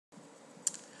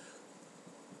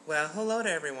Well, hello to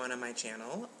everyone on my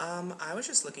channel. I was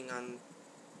just looking on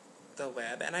the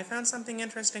web and I found something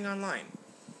interesting online.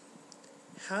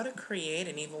 How to create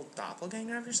an evil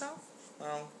doppelganger of yourself?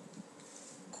 Well,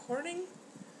 according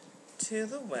to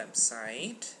the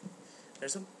website,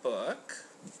 there's a book.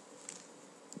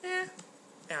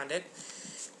 Found it.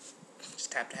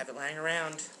 Just have to have it lying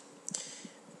around.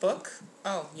 Book?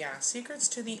 Oh, yeah, Secrets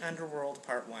to the Underworld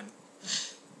Part 1.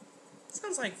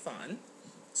 Sounds like fun.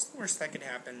 It's the worst that could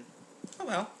happen. Oh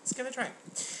well, let's give it a try.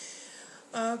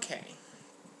 Okay.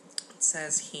 It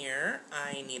says here,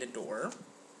 I need a door.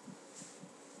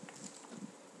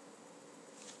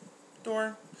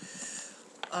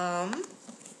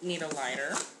 Need a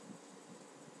lighter.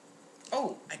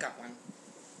 Oh, I got one.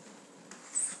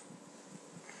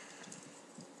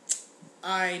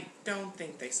 I don't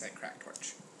think they said crack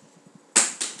torch.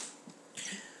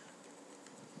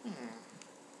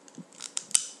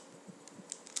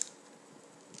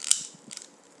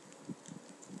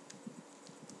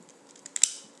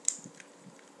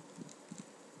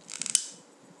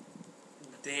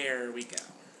 There we go.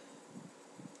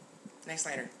 Nice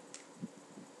lighter.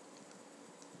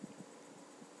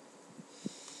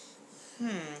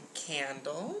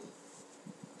 Candle.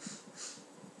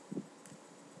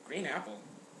 Green apple.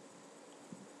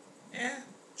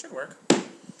 Should work.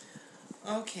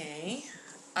 Okay.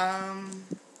 And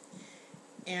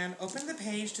open the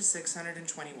page to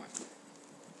 621.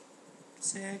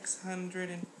 600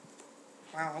 and...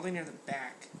 Wow, all the way near the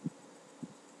back.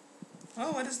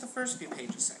 Oh, what does the first few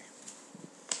pages say?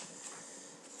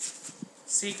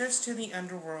 Secrets to the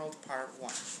Underworld, Part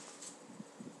 1.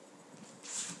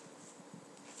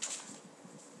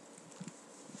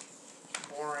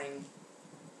 Boring.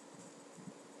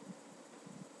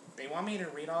 They want me to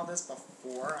read all this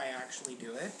before I actually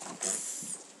do it?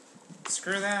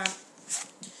 Screw that.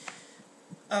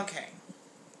 Okay.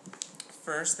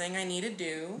 First thing I need to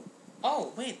do...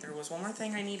 Oh, wait, there was one more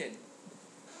thing I needed.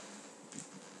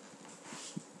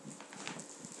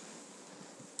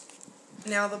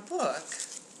 Now, the book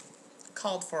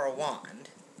called for a wand.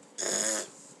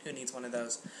 Who needs one of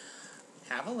those?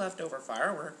 Have a leftover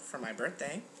firework for my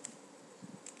birthday.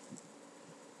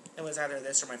 It was either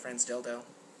this or my friend's dildo.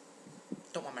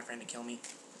 Don't want my friend to kill me.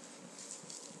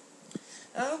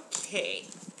 Okay.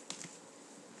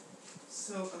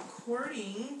 So,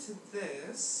 according to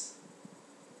this,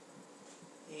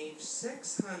 page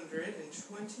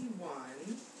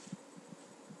 621,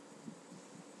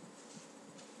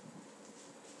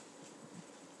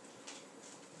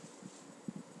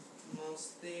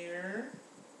 almost there.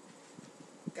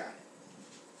 Got it.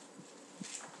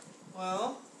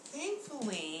 Well,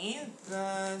 thankfully,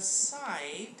 the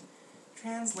site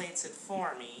translates it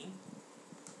for me.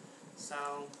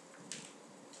 So,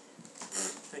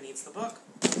 who needs the book?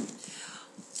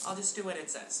 I'll just do what it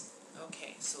says.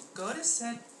 Okay, so go to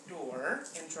set door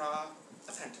and draw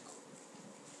a pentacle.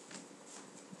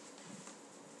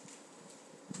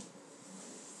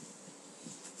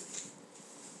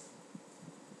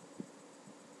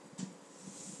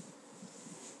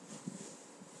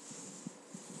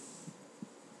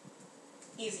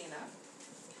 Easy enough.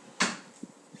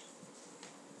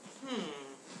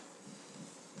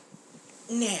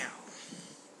 Now,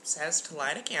 it says to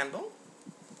light a candle.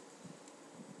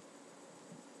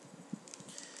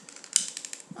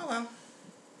 Oh well.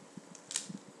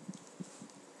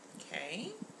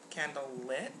 Okay, candle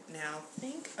lit. Now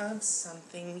think of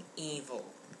something evil.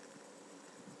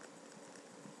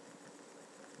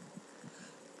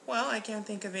 Well, I can't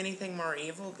think of anything more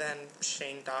evil than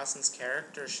Shane Dawson's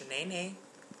character, Shanae.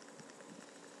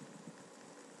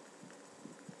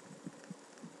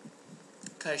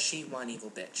 Cause she one evil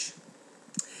bitch.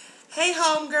 Hey,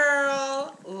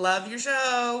 homegirl! Love your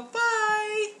show.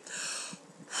 Bye!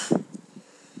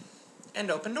 And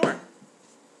open door.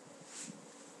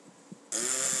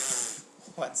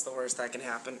 What's the worst that can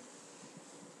happen?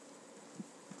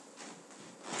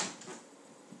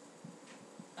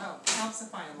 Oh, helps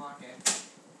if I unlock it.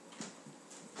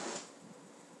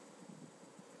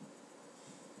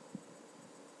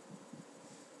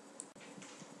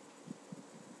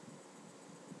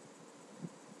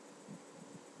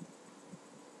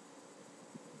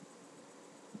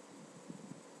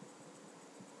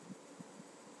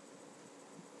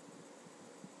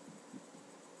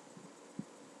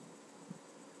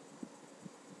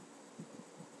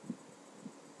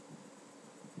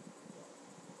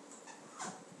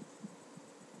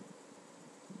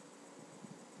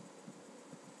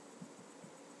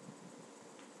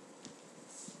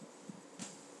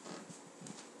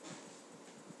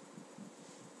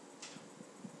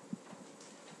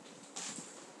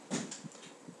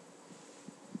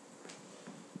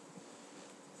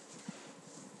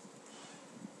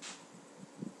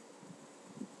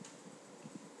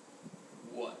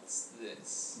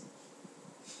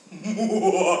 Ooh,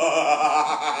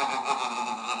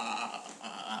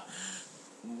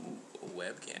 a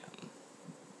webcam.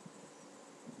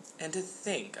 And to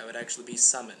think I would actually be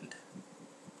summoned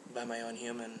by my own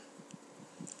human.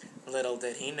 Little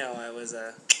did he know I was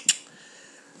a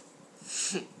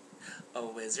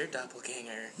wizard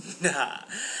doppelganger.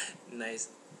 Nice.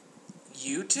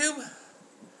 YouTube?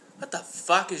 What the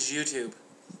fuck is YouTube?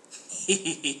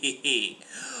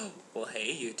 Well,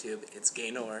 hey YouTube, it's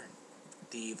Gaynor,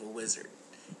 the evil wizard.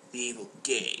 The evil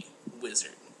gay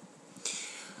wizard.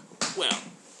 Well,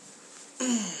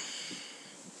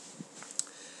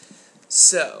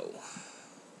 so,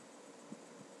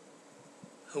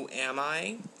 who am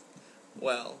I?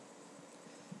 Well,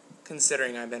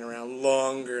 considering I've been around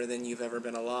longer than you've ever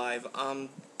been alive,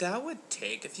 that would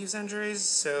take a few centuries,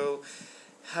 so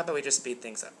how about we just speed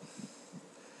things up?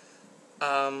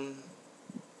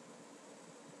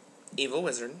 Evil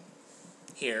wizard,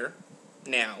 here,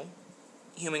 now,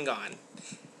 human gone,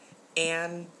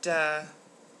 and,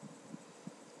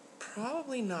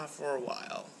 probably not for a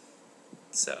while,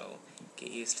 so get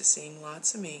used to seeing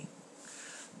lots of me.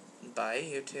 Bye,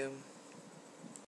 YouTube.